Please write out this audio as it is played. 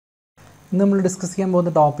നമ്മൾ ഡിസ്കസ് ചെയ്യാൻ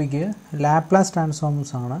പോകുന്ന ടോപ്പിക്ക് ലാപ്ലാസ്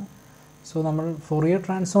ട്രാൻസ്ഫോംസ് ആണ്. സോ നമ്മൾ ഫോറിയർ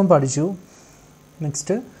ട്രാൻസ്ഫോം പഠിച്ചു.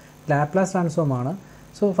 നെക്സ്റ്റ് ലാപ്ലാസ് ട്രാൻസ്ഫോം ആണ്.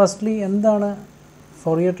 സോ ഫസ്റ്റ്ലി എന്താണ്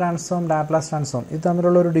ഫോറിയർ ട്രാൻസ്ഫോം, ലാപ്ലാസ് ട്രാൻസ്ഫോം, ഇത്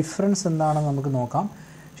തമ്മിലുള്ള ഒരു ഡിഫറൻസ് എന്താണെന്ന് നമുക്ക് നോക്കാം.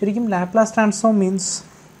 ശരിക്കും ലാപ്ലാസ് ട്രാൻസ്ഫോം മീൻസ്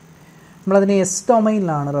നമ്മളതിനെ എസ്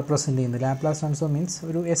ഡൊമൈനിലാണ് റെപ്രസെൻറ്റ് ചെയ്യുന്നത്. ലാപ്ലാസ് ട്രാൻസ്ഫോം മീൻസ്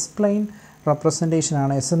ഒരു എസ് പ്ലെയിൻ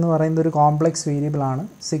റെപ്രസെൻറ്റേഷനാണ്. എസ് എന്ന് പറയുന്നത് ഒരു കോംപ്ലക്സ് വേരിയബിളാണ്.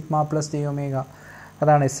 സിഗ്മ പ്ലസ് ജെ ഒമേഗ,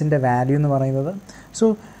 അതാണ് എസിൻ്റെ വാല്യൂ എന്ന് പറയുന്നത്. സോ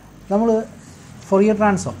നമ്മൾ ഫോറിയർ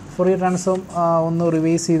ട്രാൻസ്ഫോം ഒന്ന്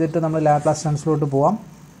റിവൈസ് ചെയ്തിട്ട് നമ്മൾ ലാപ്ലാസ് ട്രാൻസ്ഫോമിലോട്ട് പോവാം.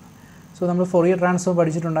 സോ നമ്മൾ Fourier transform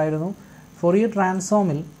പഠിച്ചിട്ടുണ്ടായിരുന്നു. Fourier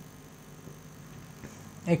ട്രാൻസ്ഫോമിൽ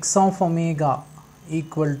X of omega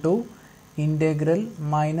equal to integral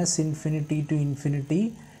minus infinity to infinity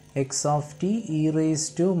X of T E raise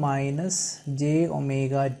to minus J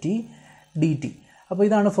omega T D T. അപ്പോൾ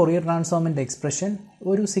ഇതാണ് Fourier ട്രാൻസ്ഫോമിൻ്റെ expression.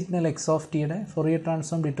 ഒരു signal X of ടിയുടെ Fourier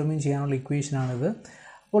transform determine ചെയ്യാനുള്ള ഇക്വേഷനാണിത്.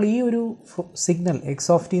 അപ്പോൾ ഈ ഒരു signal X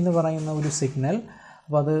of T എന്ന് പറയുന്ന ഒരു സിഗ്നൽ,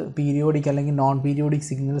 അപ്പോൾ അത് പീരിയോഡിക് അല്ലെങ്കിൽ നോൺ പീരിയോഡിക്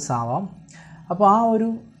സിഗ്നൽസ് ആവാം. അപ്പോൾ ആ ഒരു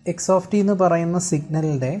എക്സ് ഓഫ് ടി എന്ന് പറയുന്ന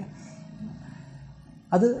സിഗ്നലിൻ്റെ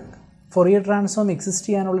അത് ഫോറിയർ ട്രാൻസ്ഫോം എക്സിസ്റ്റ്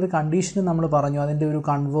ചെയ്യാനുള്ളൊരു കണ്ടീഷൻ നമ്മൾ പറഞ്ഞു. അതിൻ്റെ ഒരു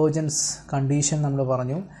കൺവേർജൻസ് കണ്ടീഷൻ നമ്മൾ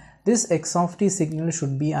പറഞ്ഞു. This X of T signal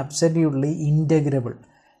should be absolutely integrable.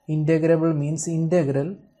 Integrable means integral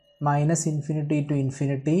minus infinity to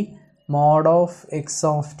infinity mod of x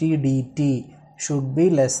of t dt should be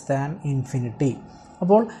less than infinity.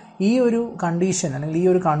 അപ്പോൾ ഈ ഒരു കണ്ടീഷൻ അല്ലെങ്കിൽ ഈ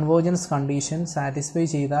ഒരു കൺവേർജൻസ് കണ്ടീഷൻ സാറ്റിസ്ഫൈ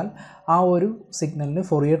ചെയ്താൽ ആ ഒരു സിഗ്നലിന്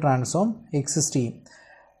Fourier transform exist ചെയ്യും.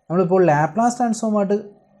 നമ്മളിപ്പോൾ ലാപ്ലാസ് ട്രാൻസ്ഫോമായിട്ട്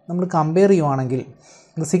നമ്മൾ കമ്പയർ ചെയ്യുവാണെങ്കിൽ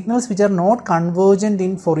the signals which are not convergent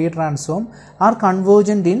in Fourier transform are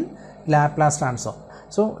convergent in Laplace transform.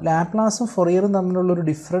 So ലാപ്ലാസും ഫോറിയറും തമ്മിലുള്ളൊരു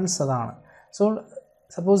difference അതാണ്. സോ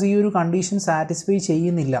സപ്പോസ് ഈ ഒരു കണ്ടീഷൻ സാറ്റിസ്ഫൈ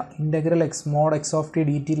ചെയ്യുന്നില്ല, integral X mode X of T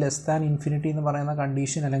D T less than infinity എന്ന് പറയുന്ന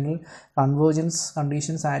condition അല്ലെങ്കിൽ convergence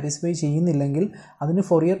condition satisfy ചെയ്യുന്നില്ലെങ്കിൽ അതിന്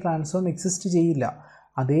Fourier transform exist ചെയ്യില്ല.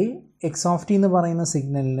 അതേ എക്സ് ഓഫ് ടി എന്ന് പറയുന്ന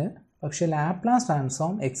സിഗ്നലിന് പക്ഷേ ലാപ്ലാസ്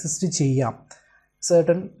ട്രാൻസ്ഫോം എക്സിസ്റ്റ് ചെയ്യാം.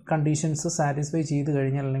 സർട്ടൺ കണ്ടീഷൻസ് സാറ്റിസ്ഫൈ ചെയ്ത്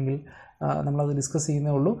കഴിഞ്ഞാൽ, അല്ലെങ്കിൽ നമ്മളത് ഡിസ്കസ്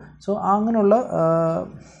ചെയ്യുന്നേ ഉള്ളൂ. സോ അങ്ങനെയുള്ള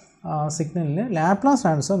സിഗ്നലിന് ലാപ്ലാസ്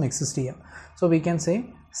ട്രാൻസ്ഫോം എക്സിസ്റ്റ് ചെയ്യാം. So we can say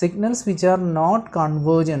signals which are not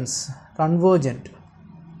convergent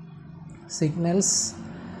signals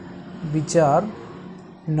which are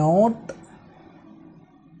not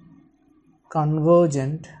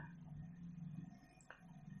convergent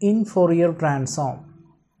in Fourier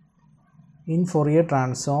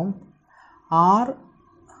transform are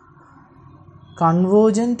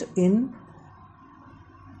convergent in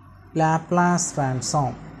Laplace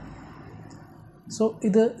transform. So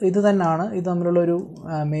ഇത് തന്നെയാണ് ഇത് തമ്മിലുള്ളൊരു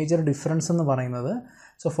മേജർ ഡിഫറൻസ് എന്ന് പറയുന്നത്.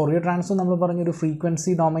 സോ ഫോറിയർ ട്രാൻസ്ഫോം നമ്മൾ പറഞ്ഞൊരു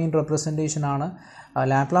frequency domain representation ആണ്.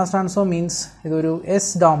 Laplace transform means ഇതൊരു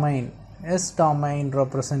S domain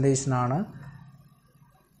representation ആണ്.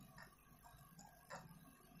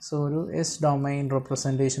 സോ ഒരു എസ് ഡൊമൈൻ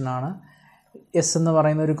റെപ്രസെൻറ്റേഷൻ ആണ്. എസ് എന്ന്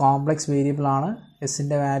പറയുന്ന ഒരു കോംപ്ലക്സ് വേരിയബിളാണ്.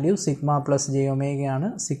 എസിൻ്റെ value sigma plus J ഒമേഗയാണ്.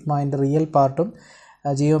 സിഗ്മൻ്റെ real പാർട്ടും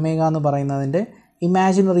ജെ ഒമേഗ എന്ന് പറയുന്നതിൻ്റെ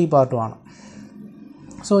ഇമാജിനറി പാർട്ടുമാണ്.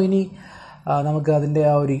 സോ ഇനി നമുക്ക് അതിൻ്റെ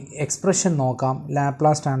ആ ഒരു എക്സ്പ്രഷൻ നോക്കാം.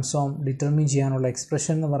 ലാപ്ലാസ് ട്രാൻസ്ഫോം ഡിറ്റർമിൻ ചെയ്യാനുള്ള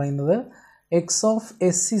എക്സ്പ്രഷൻ എന്ന് പറയുന്നത് X of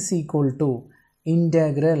S is equal to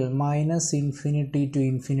integral minus infinity to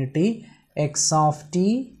infinity X of T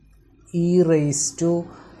E raise to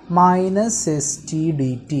minus S T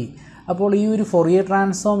D T. അപ്പോൾ ഈ ഒരു ഫോറിയർ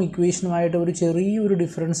ട്രാൻസ്ഫോം ഇക്വേഷനുമായിട്ട് ഒരു ചെറിയൊരു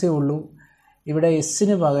ഡിഫറൻസേ ഉള്ളൂ. ഇവിടെ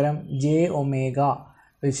എസ്സിന് പകരം ജെ ഒമേഗ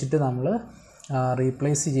വെച്ചിട്ട് നമ്മൾ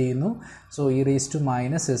റീപ്ലേസ് ചെയ്യുന്നു. So E raise to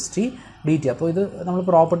minus S T D T. അപ്പോൾ ഇത് നമ്മൾ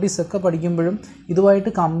പ്രോപ്പർട്ടീസ് ഒക്കെ പഠിക്കുമ്പോഴും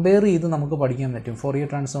ഇതുമായിട്ട് കമ്പയർ ചെയ്ത് നമുക്ക് പഠിക്കാൻ പറ്റും. ഫോറിയർ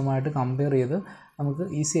ട്രാൻസ്ഫോമായിട്ട് കമ്പയർ ചെയ്ത് നമുക്ക്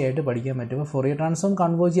ഈസി ആയിട്ട് പഠിക്കാൻ പറ്റും. അപ്പോൾ ഫോറിയർ ട്രാൻസ്ഫോം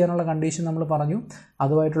കൺവേർജ് ചെയ്യാനുള്ള കണ്ടീഷൻ നമ്മൾ പറഞ്ഞു,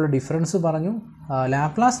 അതുമായിട്ടുള്ള ഡിഫറൻസ് പറഞ്ഞു.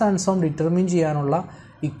 ലാപ്ലാസ് ട്രാൻസ്ഫോം ഡിറ്റർമിൻ ചെയ്യാനുള്ള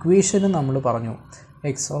ഇക്വേഷനും നമ്മൾ പറഞ്ഞു.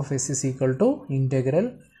 X of S is equal to integral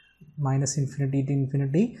minus infinity to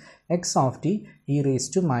infinity X of T E raise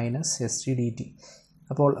to minus S T D T.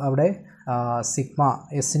 അപ്പോൾ അവിടെ സിഗ്മ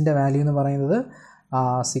എസിൻ്റെ വാല്യൂ എന്ന് പറയുന്നത്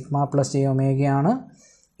സിഗ്മ പ്ലസ് ജെ ഒമേഗയാണ്.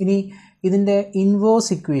 ഇനി ഇതിൻ്റെ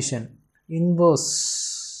ഇൻവേഴ്സ് ഇക്വേഷൻ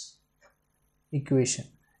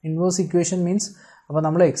മീൻസ്, അപ്പോൾ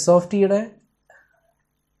നമ്മൾ എക്സ് ഓഫ് ടിയുടെ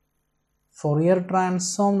ഫോറിയർ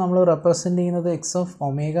ട്രാൻസ്ഫോം നമ്മൾ റെപ്രസെൻ്റ് ചെയ്യുന്നത് എക്സ് ഓഫ്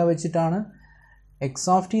ഒമേഗ വെച്ചിട്ടാണ്. എക്സ്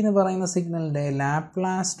ഓഫ് ടി എന്ന് പറയുന്ന സിഗ്നലിൻ്റെ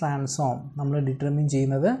ലാപ്ലാസ് ട്രാൻസ്ഫോം നമ്മൾ ഡിറ്റർമിൻ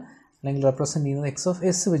ചെയ്യുന്നത് അല്ലെങ്കിൽ റെപ്രസെൻ്റ് ചെയ്യുന്നത് എക്സ് ഓഫ്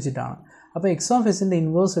എസ് വെച്ചിട്ടാണ്. അപ്പോൾ എക്സ് ഓഫ് എസിൻ്റെ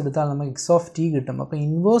ഇൻവേഴ്സ് എടുത്താൽ നമുക്ക് എക്സ് ഓഫ് ടി കിട്ടും. അപ്പോൾ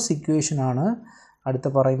ഇൻവേഴ്സ് ഇക്വേഷനാണ് അടുത്ത്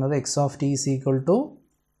പറയുന്നത്. X of T is equal to,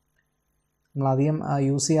 നമ്മളധികം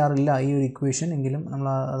use ചെയ്യാറില്ല ഈ ഒരു ഇക്വേഷൻ, എങ്കിലും നമ്മൾ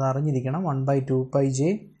അത് അറിഞ്ഞിരിക്കണം, 1/2πj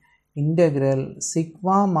integral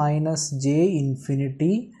sigma minus j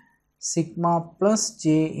infinity sigma plus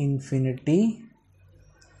j infinity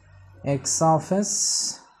x of s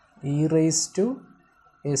e raised to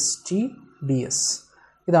st ds.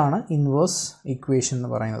 ഇതാണ് ഇൻവേഴ്സ് ഇക്വേഷൻ എന്ന്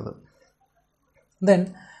പറയുന്നത്. ദെൻ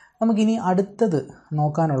നമുക്കിനി അടുത്തത്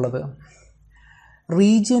നോക്കാനുള്ളത്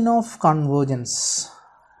region of convergence.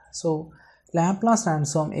 So Laplace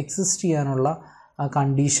transform exist ചെയ്യാനുള്ള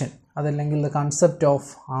കണ്ടീഷൻ, അതല്ലെങ്കിൽ the concept of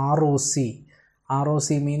R O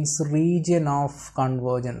C means region of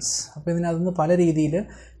convergence. അപ്പോൾ ഇതിനകത്ത് പല രീതിയിൽ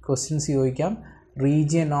ക്വസ്റ്റ്യൻസ് ചോദിക്കാം.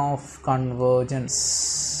 റീജിയൻ ഓഫ് കൺവേർജൻസ്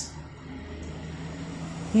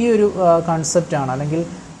ഈ ഒരു കൺസെപ്റ്റാണ്, അല്ലെങ്കിൽ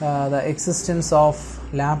the existence of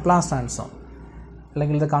Laplace transform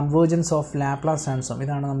അല്ലെങ്കിൽ the convergence of Laplace transform,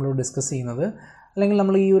 ഇതാണ് നമ്മൾ ഡിസ്കസ് ചെയ്യുന്നത്. അല്ലെങ്കിൽ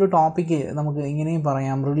നമ്മൾ ഈ ഒരു ടോപ്പിക്ക് നമുക്ക് ഇങ്ങനെയും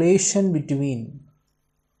പറയാം, റിലേഷൻ ബിറ്റ്വീൻ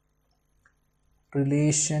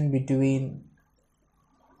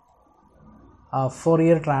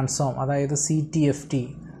ഫോറിയർ ട്രാൻസ്ഫോം, അതായത് CTFT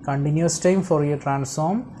continuous time Fourier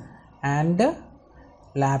transform and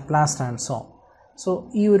Laplace transform. So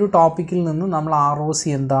ഈ ഒരു ടോപ്പിക്കിൽ നിന്ന് നമ്മൾ ROC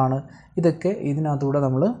എന്താണ്, ഇതൊക്കെ ഇതിനകത്തൂടെ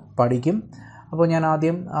നമ്മൾ പഠിക്കും. അപ്പോൾ ഞാൻ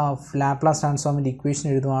ആദ്യം Laplace ട്രാൻസ്ഫോമിൻ്റെ equation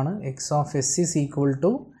എഴുതുവാണ്. X of S is equal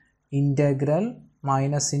to integral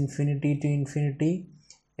minus infinity to infinity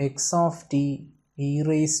X of T E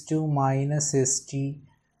raise to minus S T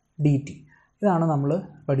D T. ഇതാണ് നമ്മൾ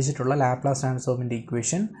പഠിച്ചിട്ടുള്ള ലാപ്ലാസ് ട്രാൻസ്ഫോമിൻ്റെ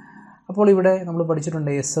ഇക്വേഷൻ. അപ്പോൾ ഇവിടെ നമ്മൾ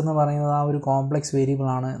പഠിച്ചിട്ടുണ്ട് എസ് എന്ന് പറയുന്നത് ആ ഒരു കോംപ്ലക്സ്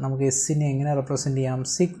വേരിയബിളാണ്. നമുക്ക് എസ്സിനെ എങ്ങനെ റെപ്രസെൻറ്റ് ചെയ്യാം?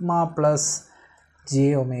 Sigma plus J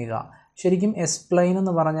omega. ശരിക്കും എസ് പ്ലെയിൻ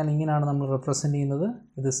എന്ന് പറഞ്ഞാൽ ഇങ്ങനെയാണ് നമ്മൾ റെപ്രസെൻറ്റ് ചെയ്യുന്നത്.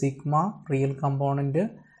 ഇത് sigma real component,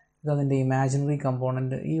 ഇതതിൻ്റെ imaginary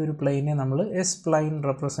component. ഈ ഒരു പ്ലെയിനെ നമ്മൾ എസ് പ്ലെയിൻ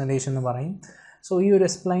റെപ്രസെൻറ്റേഷൻ എന്ന് പറയും. സോ ഈ ഒരു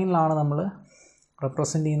എസ് പ്ലെയിനിലാണ് നമ്മൾ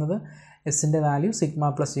റെപ്രസെൻറ്റ് ചെയ്യുന്നത്. എസിൻ്റെ വാല്യൂ സിഗ്മ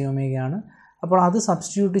പ്ലസ് ജെ ഒമേഗയാണ്. അപ്പോൾ അത്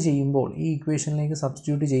സബ്സ്റ്റിറ്റ്യൂട്ട് ചെയ്യുമ്പോൾ ഈ ഇക്വേഷനിലേക്ക്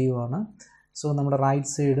സബ്സ്റ്റിറ്റ്യൂട്ട് ചെയ്യുവാണ്. സോ നമ്മുടെ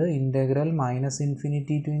right side integral minus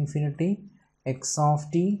infinity to infinity X of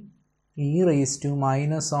T E raise to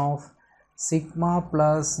minus of sigma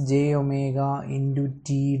plus J omega into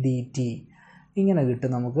T D T, ഇങ്ങനെ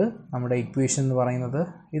കിട്ടും നമുക്ക് നമ്മുടെ ഇക്വേഷൻ എന്ന് പറയുന്നത്.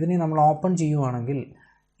 ഇതിനെ നമ്മൾ ഓപ്പൺ ചെയ്യുവാണെങ്കിൽ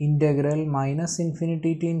integral minus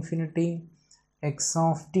infinity to infinity X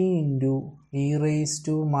of T into E raise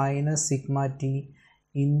to minus sigma T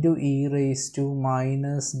into E raise to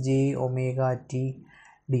minus J omega T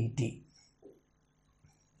D T.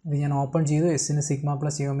 ഇത് ഞാൻ ഓപ്പൺ ചെയ്തു, എസ്സിന് സിഗ്മ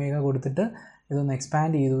പ്ലസ് ജെ ഒമേഗ കൊടുത്തിട്ട് ഇതൊന്ന്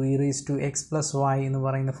expand ചെയ്തു. E raise to X plus Y എന്ന്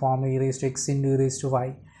പറയുന്ന ഫോമിൽ E raise to X into E raise to Y,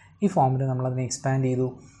 ഈ ഫോമിൽ നമ്മളതിനെ എക്സ്പാൻഡ് ചെയ്തു.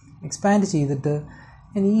 എക്സ്പാൻഡ് ചെയ്തിട്ട്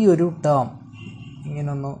ഞാൻ ഈ ഒരു ടേം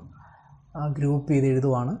ഇങ്ങനൊന്ന് ഗ്രൂപ്പ് ചെയ്ത്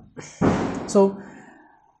എഴുതുവാണ്. സോ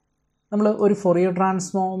നമ്മൾ ഒരു ഫോറിയർ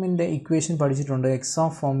ട്രാൻസ്ഫോമിൻ്റെ ഇക്വേഷൻ പഠിച്ചിട്ടുണ്ട്. X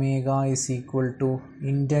of omega is equal to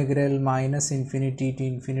integral minus infinity to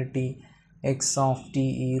infinity X of T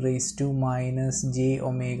E raise to minus J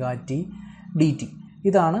omega T D T.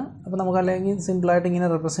 ഇതാണ്. അപ്പോൾ നമുക്ക് അല്ലെങ്കിൽ സിമ്പിളായിട്ട് ഇങ്ങനെ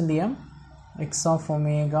റെപ്രസെൻറ്റ് ചെയ്യാം. X of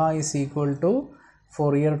omega is equal to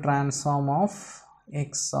Fourier transform of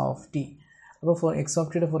X of T. അപ്പോൾ X of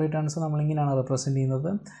ടിയുടെ Fourier transform നമ്മളിങ്ങനെയാണ് represent ചെയ്യുന്നത്.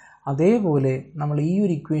 അതേപോലെ നമ്മൾ ഈ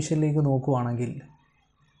ഒരു ഇക്വേഷനിലേക്ക് നോക്കുവാണെങ്കിൽ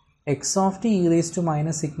X of T E raise to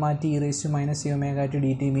minus sigma T E raise to minus J omega T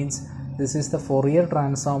D T means this is the Fourier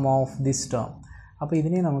transform of this term. അപ്പോൾ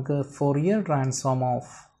ഇതിനെ നമുക്ക് Fourier transform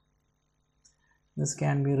of, this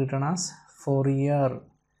can be written as Fourier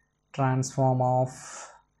transform of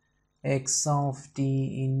x of t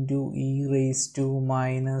into e raised to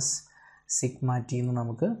minus sigma t എന്ന്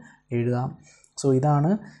നമുക്ക് എഴുതാം. So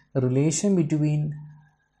ഇതാണ് relation between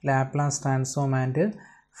Laplace transform and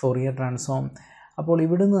Fourier transform. അപ്പോൾ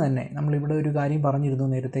ഇവിടുന്ന് തന്നെ നമ്മളിവിടെ ഒരു കാര്യം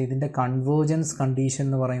പറഞ്ഞിരുന്നു നേരത്തെ, ഇതിൻ്റെ കൺവേർജൻസ് കണ്ടീഷൻ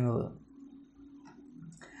എന്ന് പറയുന്നത്,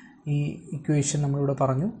 ഈ ഇക്വേഷൻ നമ്മളിവിടെ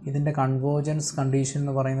പറഞ്ഞു. ഇതിൻ്റെ കൺവേർജൻസ് കണ്ടീഷൻ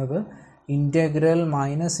എന്ന് പറയുന്നത് integral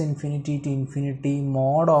minus infinity to infinity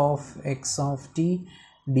mode of X of T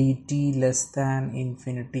D T less than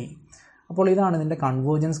infinity. അപ്പോൾ ഇതാണ് ഇതിൻ്റെ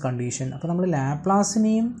കൺവേർജൻസ് കണ്ടീഷൻ. അപ്പോൾ നമ്മൾ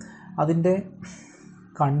ലാപ്ലാസിനെയും അതിൻ്റെ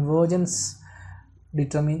കൺവേർജൻസ്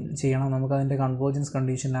ഡിറ്റർമിൻ ചെയ്യണം. നമുക്കതിൻ്റെ കൺവേർജൻസ്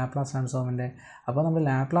കണ്ടീഷൻ ലാപ്ലാസ് ട്രാൻസ്ഫോമിൻ്റെ. അപ്പോൾ നമ്മൾ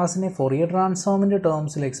ലാപ്ലാസിനെ ഫോറിയർ ട്രാൻസ്ഫോമിൻ്റെ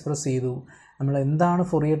ടേംസിൽ എക്സ്പ്രസ് ചെയ്തു. നമ്മൾ എന്താണ്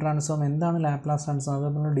ഫോറിയർ ട്രാൻസ്ഫോം, എന്താണ് ലാപ്ലാസ് ട്രാൻസ്ഫോം, അത്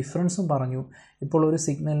നമ്മൾ ഡിഫറൻസും പറഞ്ഞു. ഇപ്പോൾ ഒരു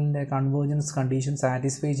സിഗ്നലിൻ്റെ കൺവേർജൻസ് കണ്ടീഷൻ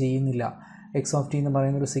സാറ്റിസ്ഫൈ ചെയ്യുന്നില്ല. എക്സ് ഓഫ് ടി എന്ന്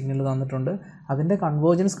പറയുന്നൊരു സിഗ്നൽ തന്നിട്ടുണ്ട്, അതിൻ്റെ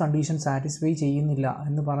കൺവേർജൻസ് കണ്ടീഷൻ സാറ്റിസ്ഫൈ ചെയ്യുന്നില്ല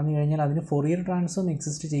എന്ന് പറഞ്ഞു കഴിഞ്ഞാൽ അതിന് ഫോറിയർ ട്രാൻസ്ഫോം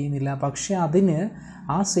എക്സിസ്റ്റ് ചെയ്യുന്നില്ല. പക്ഷേ അതിന്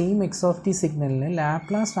ആ same X of T സിഗ്നലിന്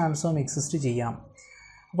Laplace transform exist ചെയ്യാം.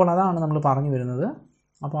 അപ്പോൾ അതാണ് നമ്മൾ പറഞ്ഞു വരുന്നത്.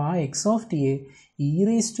 അപ്പോൾ ആ X of ടിയെ E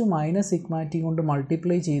raise to minus sigma T കൊണ്ട്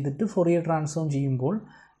മൾട്ടിപ്ലൈ ചെയ്തിട്ട് ഫോറിയർ ട്രാൻസ്ഫോം ചെയ്യുമ്പോൾ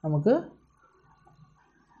നമുക്ക്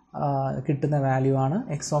കിട്ടുന്ന വാല്യൂ ആണ്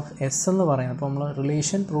എക്സ് ഓഫ് എസ് എന്ന് പറയുന്നത്. അപ്പോൾ നമ്മൾ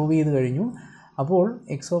റിലേഷൻ പ്രൂവ് ചെയ്ത് കഴിഞ്ഞു. അപ്പോൾ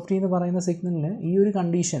എക്സ് ഓഫ് ടി എന്ന് പറയുന്ന സിഗ്നലിന് ഈ ഒരു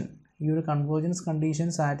കണ്ടീഷൻ, ഈ ഒരു കൺവേർജൻസ് കണ്ടീഷൻ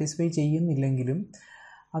സാറ്റിസ്ഫൈ ചെയ്യുന്നില്ലെങ്കിലും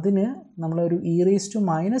അതിന് നമ്മളൊരു E raise to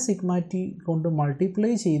minus sigma T കൊണ്ട്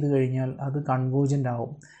മൾട്ടിപ്ലൈ ചെയ്ത് കഴിഞ്ഞാൽ അത് കൺവേർജൻ്റ്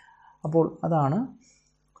ആവും. അപ്പോൾ അതാണ്.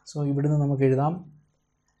 സോ ഇവിടുന്ന് നമുക്ക് എഴുതാം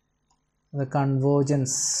the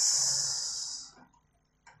convergence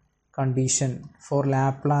condition for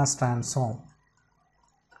Laplace transform.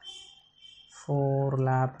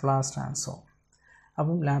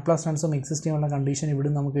 അപ്പം ലാപ്ലാസ് ട്രാൻസ്ഫോം എക്സിസ്റ്റ് ചെയ്യാനുള്ള കണ്ടീഷൻ ഇവിടെ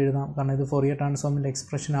നമുക്ക് എഴുതാം, കാരണം ഇത് Fourier ട്രാൻസ്ഫോമിൻ്റെ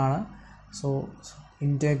എക്സ്പ്രഷനാണ്. So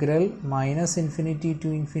integral minus infinity to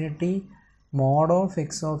infinity mode of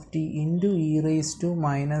X of T into E raise to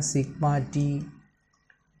minus sigma T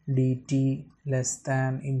D T less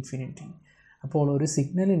than infinity. അപ്പോൾ ഒരു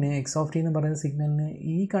സിഗ്നലിന് X of T എന്ന് പറയുന്ന സിഗ്നലിന്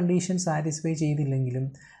ഈ കണ്ടീഷൻ സാറ്റിസ്ഫൈ ചെയ്തില്ലെങ്കിലും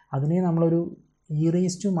അതിനെ നമ്മളൊരു E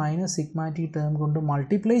raise to minus sigma T term കൊണ്ട്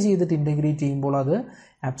multiply ചെയ്തിട്ട് ഇൻറ്റഗ്രേറ്റ് ചെയ്യുമ്പോൾ അത്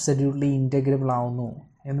അബ്സല്യൂട്ട്ലി ഇൻറ്റഗ്രബിൾ ആവുന്നു.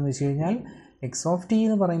 എന്ന് വെച്ച് കഴിഞ്ഞാൽ എക്സ് ഓഫ് ടി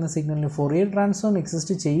എന്ന് പറയുന്ന സിഗ്നലിന് ഫോറിയർ ട്രാൻസ്ഫോം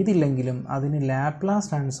എക്സിസ്റ്റ് ചെയ്തില്ലെങ്കിലും അതിന് ലാപ്ലാസ്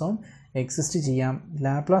ട്രാൻസ്ഫോം എക്സിസ്റ്റ് ചെയ്യാം.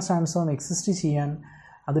 ലാപ്ലാസ് ട്രാൻസ്ഫോം എക്സിസ്റ്റ് ചെയ്യാൻ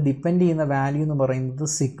അത് ഡിപ്പെൻഡ് ചെയ്യുന്ന വാല്യൂ എന്ന് പറയുന്നത്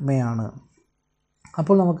സിഗ്മയാണ്.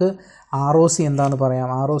 അപ്പോൾ നമുക്ക് ആർ ഒ സി എന്താണെന്ന് പറയാം.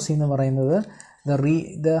 ആർ ഒ സി എന്ന് പറയുന്നത്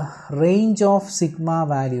the range of sigma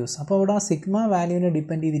values. അപ്പോൾ അവിടെ ആ സിഗ്മ വാല്യൂവിനെ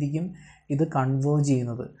ഡിപ്പെൻഡ് ചെയ്തിരിക്കും ഇത് കൺവേർജ്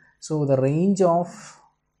ചെയ്യുന്നത്. So the range of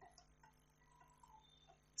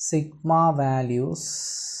sigma values,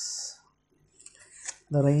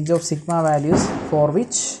 the range of sigma values for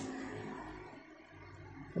which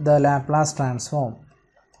the Laplace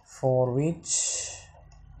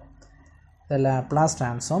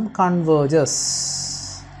transform converges.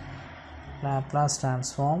 Laplace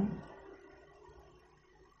transform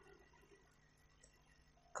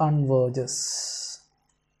converges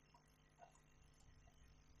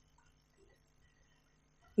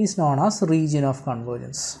is known as region of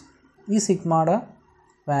convergence. ഈ സിഗ്മയുടെ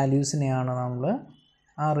വാല്യൂസിനെയാണ് നമ്മൾ,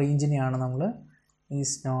 ആ റേഞ്ചിനെയാണ് നമ്മൾ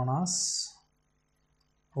is known as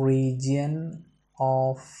region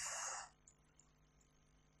of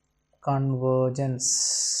convergence,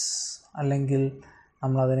 അല്ലെങ്കിൽ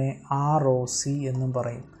നമ്മളതിനെ R O C എന്നും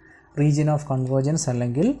പറയും. Region of convergence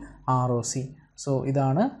അല്ലെങ്കിൽ R O C. So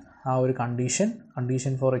ഇതാണ് ആ ഒരു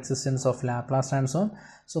condition for existence of Laplace transform.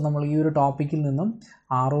 So നമ്മൾ ഈ ഒരു ടോപ്പിക്കിൽ നിന്നും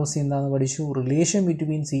ആർ ഒ സി എന്താണെന്ന് പഠിച്ചു, relation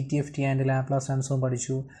between C T F T and Laplace transform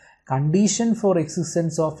പഠിച്ചു, condition for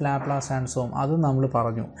existence of Laplace transform അതും നമ്മൾ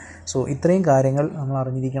പറഞ്ഞു. സോ ഇത്രയും കാര്യങ്ങൾ നമ്മൾ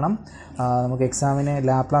അറിഞ്ഞിരിക്കണം. നമുക്ക് എക്സാമിന്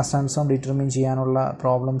ലാപ്ലാസ് ട്രാൻസ്ഫോം ഡിറ്റർമിൻ ചെയ്യാനുള്ള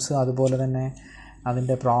പ്രോബ്ലംസ്, അതുപോലെ തന്നെ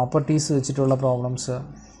അതിൻ്റെ പ്രോപ്പർട്ടീസ് വെച്ചിട്ടുള്ള പ്രോബ്ലംസ്,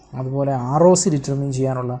 അതുപോലെ ആർ ഒ സി ഡിറ്റർമിൻ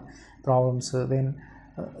ചെയ്യാനുള്ള പ്രോബ്ലംസ്, ദെൻ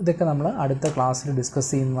ഇതൊക്കെ നമ്മൾ അടുത്ത ക്ലാസ്സിൽ ഡിസ്കസ്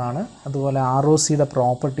ചെയ്യുന്നതാണ്. അതുപോലെ ആർ ഒ സിയുടെ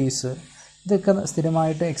പ്രോപ്പർട്ടീസ്, ഇതൊക്കെ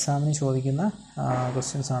സ്ഥിരമായിട്ട് എക്സാമിന് ചോദിക്കുന്ന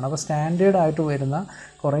ക്വസ്റ്റ്യൻസാണ്. അപ്പോൾ സ്റ്റാൻഡേർഡായിട്ട് വരുന്ന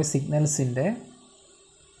കുറേ സിഗ്നൽസിൻ്റെ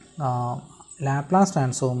ലാപ്ലാസ്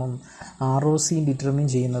ട്രാൻസ്ഫോമും ആർ ഒ സിയും ഡിറ്റർമിൻ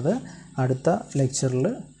ചെയ്യുന്നത് അടുത്ത ലെക്ചറിൽ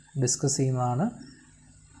ഡിസ്കസ് ചെയ്യുന്നതാണ്.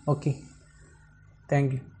 Okay,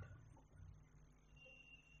 thank you.